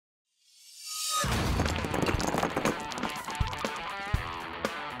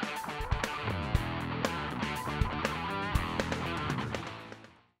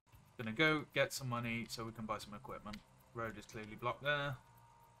go get some money so we can buy some equipment. Road is clearly blocked there.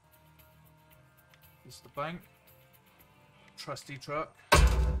 This is the bank. Trusty truck.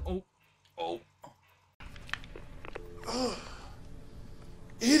 Oh. Oh. Oh.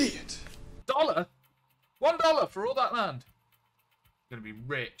 Idiot. $1? $1 for all that land. Gonna be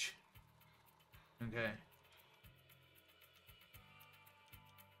rich. Okay.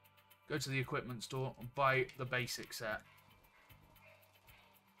 Go to the equipment store and buy the basic set.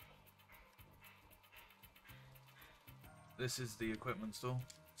 This is the equipment store.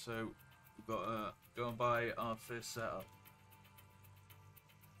 So we've got to go and buy our first setup.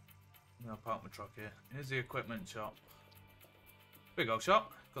 I'll park my truck here. Here's the equipment shop. Big old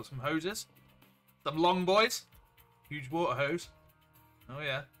shop. Got some hoses. Some long boys. Huge water hose. Oh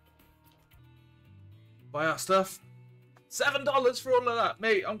yeah. Buy our stuff. $7 for all of that.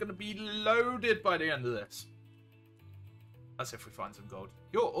 Mate, I'm going to be loaded by the end of this. That's if we find some gold.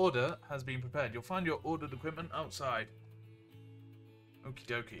 Your order has been prepared. You'll find your ordered equipment outside. Okie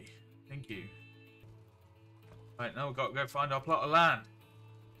dokie. Thank you. Right, now we've got to go find our plot of land.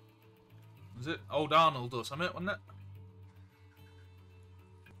 Was it Old Arnold or something, wasn't it?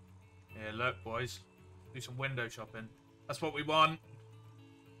 Yeah, look, boys. Do some window shopping. That's what we want.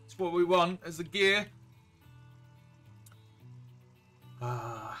 That's what we want as the gear.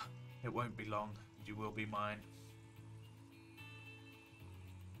 Ah, it won't be long. You will be mine.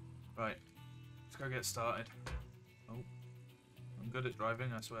 Right. Let's go get started. Oh. I'm good at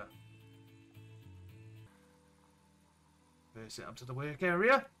driving, I swear. First it up to the work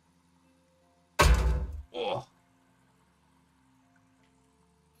area. Oh!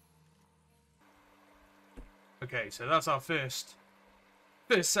 Okay, so that's our first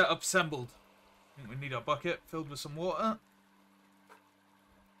setup assembled. I think we need our bucket filled with some water.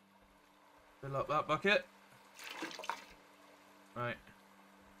 Fill up that bucket. Right.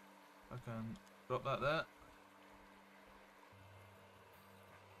 I can drop that there.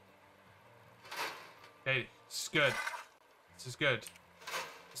 Okay, this is good. This is good.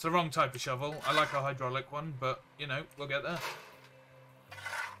 It's the wrong type of shovel. I like a hydraulic one, but, you know, we'll get there.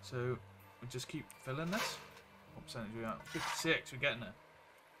 So, we just keep filling this. What percentage are we at? 56, we're getting there.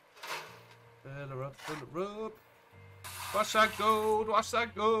 Fill her up, fill her up. Wash that gold, wash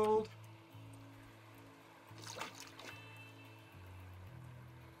that gold.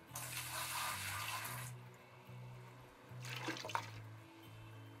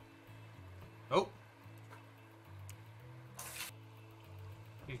 Oh.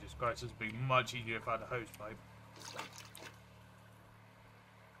 Jesus Christ, this would be much easier if I had a hose pipe.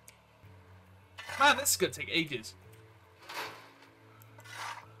 Man, this is going to take ages.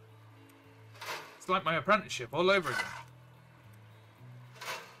 It's like my apprenticeship all over again.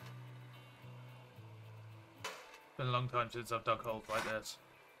 It's been a long time since I've dug holes like this.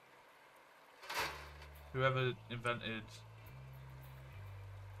 Whoever invented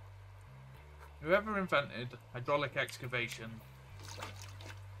hydraulic excavation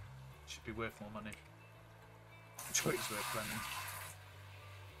should be worth more money. I'm sure he's worth plenty.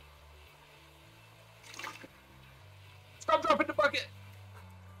 Stop dropping the bucket!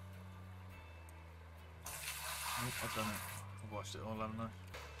 Oh, I've done it. I've washed it all, haven't I?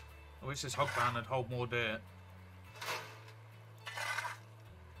 I wish this hog van would hold more dirt.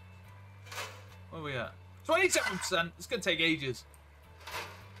 Where are we at? 27%! It's going to take ages.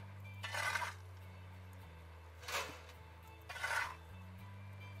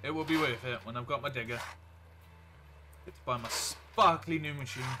 It will be worth it when I've got my digger. Get to buy my sparkly new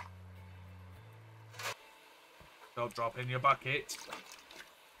machine. Don't drop in your bucket.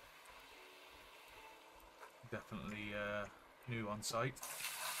 Definitely new on site.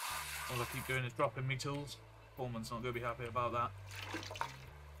 All I keep doing is dropping me tools. Foreman's not going to be happy about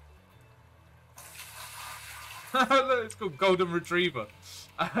that. Look, it's called Golden Retriever.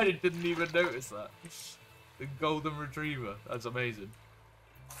 I didn't even notice that. The Golden Retriever. That's amazing.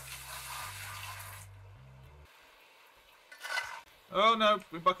 Oh no,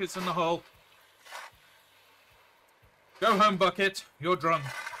 my bucket's in the hole. Go home, bucket. You're drunk.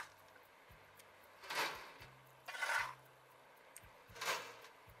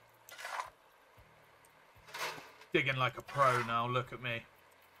 Digging like a pro now, look at me.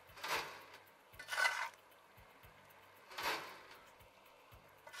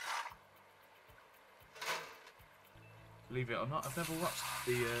 Believe it or not, I've never watched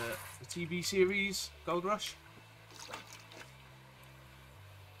the TV series Gold Rush.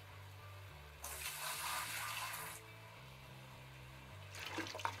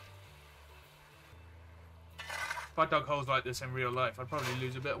 If I dug holes like this in real life, I'd probably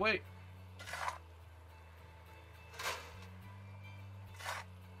lose a bit of weight.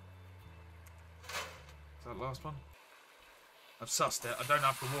 last one? I've sussed it. I don't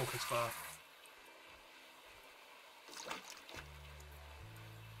have to walk as far.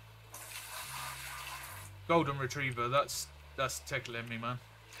 Golden Retriever. That's tickling me, man.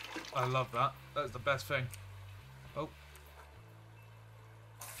 I love that. That's the best thing. Oh.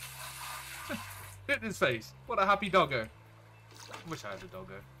 Look at his face. What a happy doggo. I wish I had a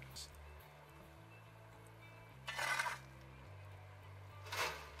doggo.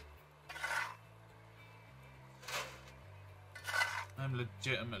 I'm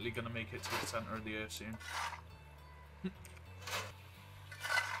legitimately going to make it to the centre of the earth soon.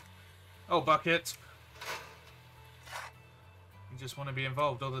 Oh, Bucket. You just want to be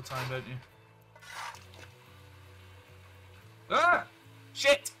involved all the time, don't you? Ah!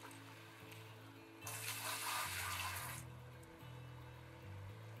 Shit!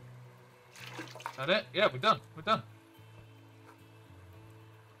 Is that it? Yeah, we're done. We're done.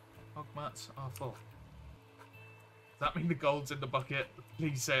 Hog mats are full. Does that mean the gold's in the bucket?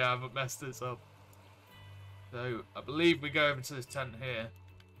 Please say I haven't messed this up. So, I believe we go over to this tent here.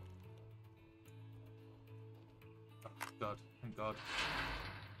 Oh, God. Thank God.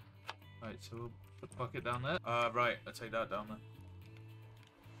 Right, so we'll put the bucket down there. Right, I'll take that down there.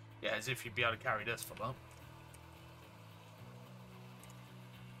 Yeah, as if you'd be able to carry this for long.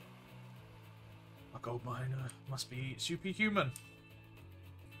 A gold miner must be superhuman.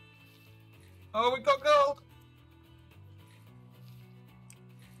 Oh, we got gold!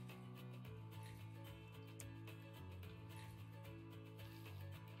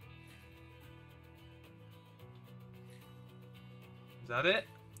 Is that it?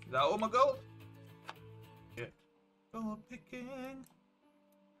 Is that all my gold? Yeah. Gold picking.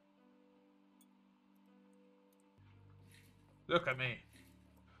 Look at me.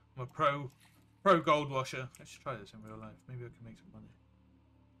 I'm a pro gold washer. Let's try this in real life. Maybe I can make some money.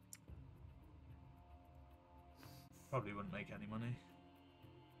 Probably wouldn't make any money.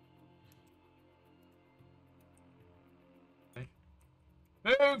 Okay.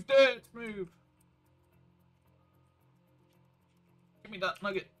 Move, dirt! Move! Give me that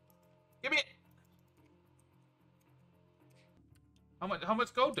nugget. Give me it! How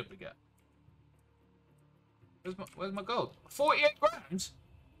much gold did we get? Where's my gold? 48 grams?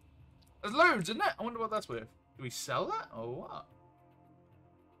 There's loads, isn't it? I wonder what that's worth. Do we sell that or what?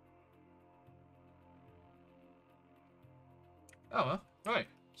 Oh, well. Right.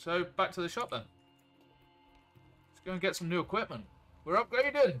 So, back to the shop then. Let's go and get some new equipment. We're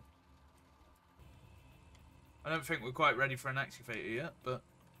upgrading! I don't think we're quite ready for an excavator yet, but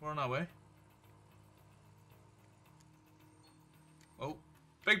we're on our way. Oh,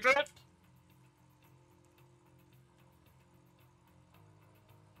 big drift!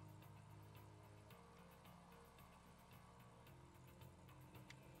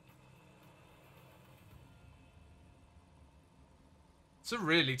 It's a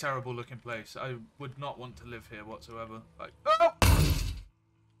really terrible looking place. I would not want to live here whatsoever. Like, oh!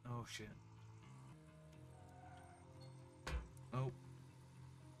 Oh shit. Oh.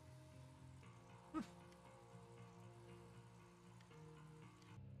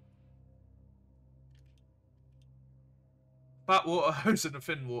 Fat water hose and a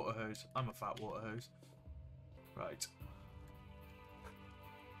thin water hose. I'm a fat water hose. Right.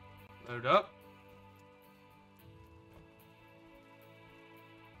 Load up.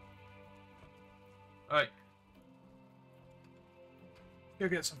 Right. Go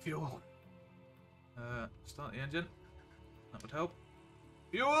get some fuel. Start the engine. That would help.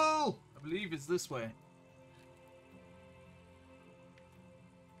 Fuel! I believe it's this way.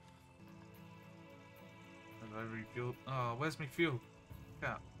 Have I refueled? Oh, where's my fuel?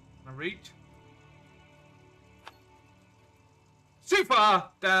 Can I reach? Too far!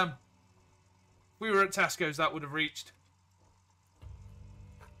 Damn. If we were at Tesco's, that would have reached.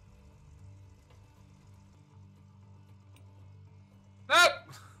 No!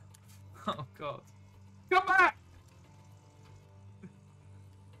 Oh, God. Come back!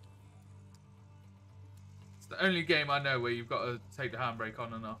 It's the only game I know where you've got to take the handbrake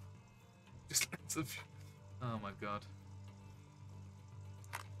on and off. Just oh my God.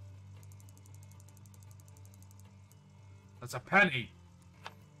 That's a penny.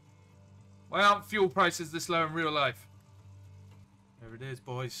 Why aren't fuel prices this low in real life? There it is,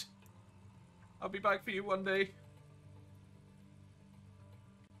 boys. I'll be back for you one day.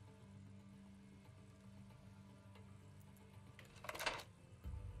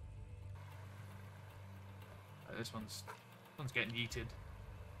 This one's getting yeeted.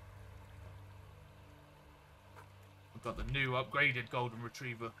 We've got the new upgraded Golden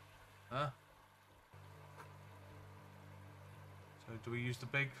Retriever. Huh? So do we use the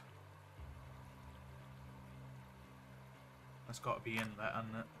big? That's got to be inlet,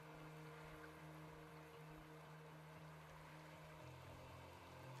 hasn't it?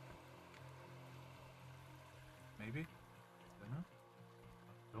 Maybe?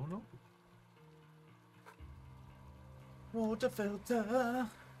 Don't know. Water filter.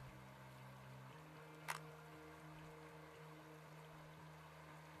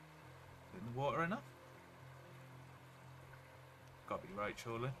 Getting the water enough? Gotta be right,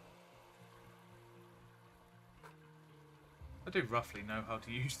 surely. I do roughly know how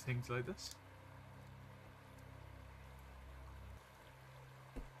to use things like this.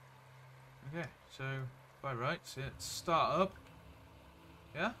 Okay, so by rights it's start up.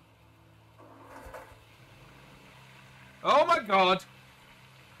 Yeah? Oh my god!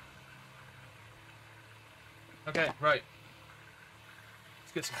 Okay, right.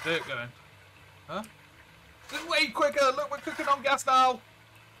 Let's get some dirt going. Huh? This is way quicker! Look, we're cooking on gas now!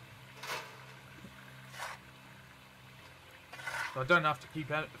 So I don't have to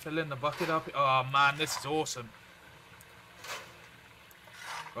keep filling the bucket up. Oh man, this is awesome.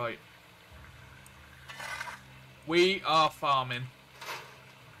 Right. We are farming.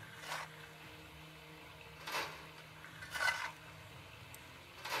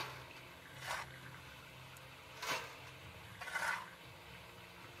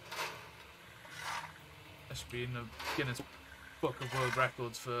 I should be in the Guinness Book of World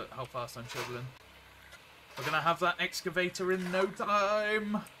Records for how fast I'm shoveling. We're gonna have that excavator in no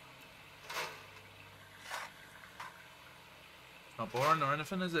time. Not boring or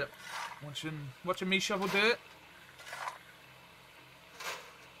anything, is it? Watching me shovel dirt.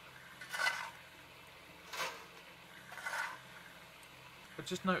 But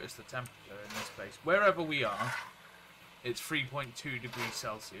just notice the temperature in this place. Wherever we are, it's 3.2 degrees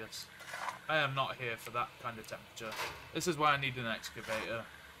Celsius. I am not here for that kind of temperature. This is why I need an excavator.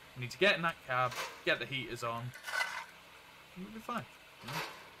 I need to get in that cab, get the heaters on. We'll be fine.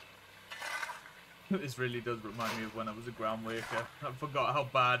 Yeah. This really does remind me of when I was a ground worker. I forgot how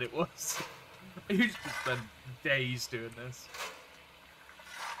bad it was. I used to spend days doing this.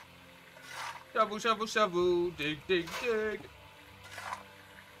 Shovel, shovel, shovel, dig, dig, dig.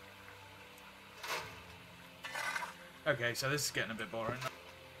 Okay, so this is getting a bit boring.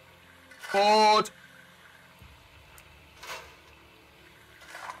 Bored!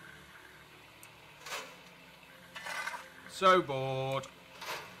 So bored.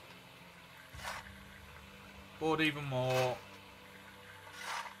 Bored even more.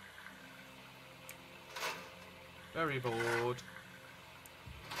 Very bored.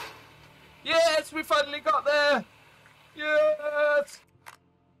 Yes, we finally got there! Yes!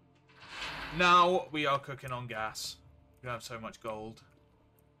 Now we are cooking on gas. We have so much gold.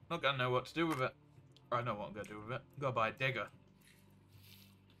 Not gonna know what to do with it. I know what I'm gonna do with it. I'm gonna buy a digger.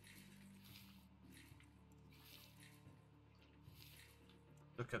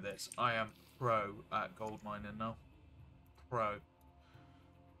 Look at this. I am pro at gold mining now. Pro.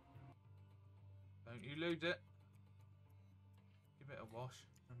 Don't you lose it. Give it a wash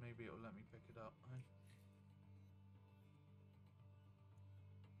and maybe it'll let me pick it up. Eh?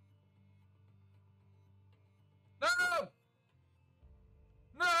 No!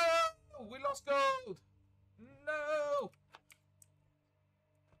 No! We lost gold! No!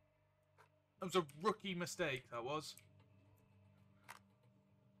 That was a rookie mistake, that was.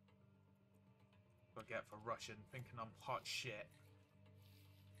 What I get for rushing, thinking I'm hot shit.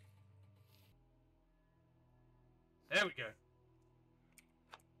 There we go.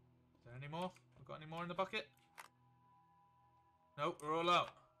 Is there any more? We got any more in the bucket? Nope, we're all out.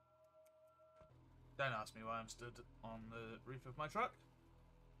 Don't ask me why I'm stood on the roof of my truck.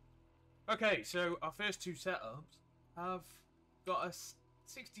 Okay, so our first two setups have got us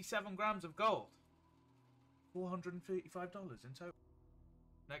 67 grams of gold. $435 in total.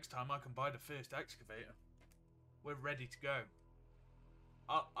 Next time I can buy the first excavator. We're ready to go.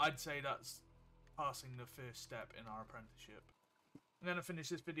 I'd say that's passing the first step in our apprenticeship. I'm going to finish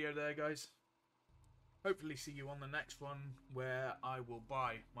this video there, guys. Hopefully see you on the next one where I will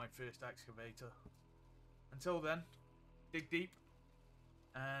buy my first excavator. Until then, dig deep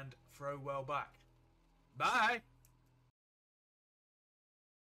and throw well back. Bye!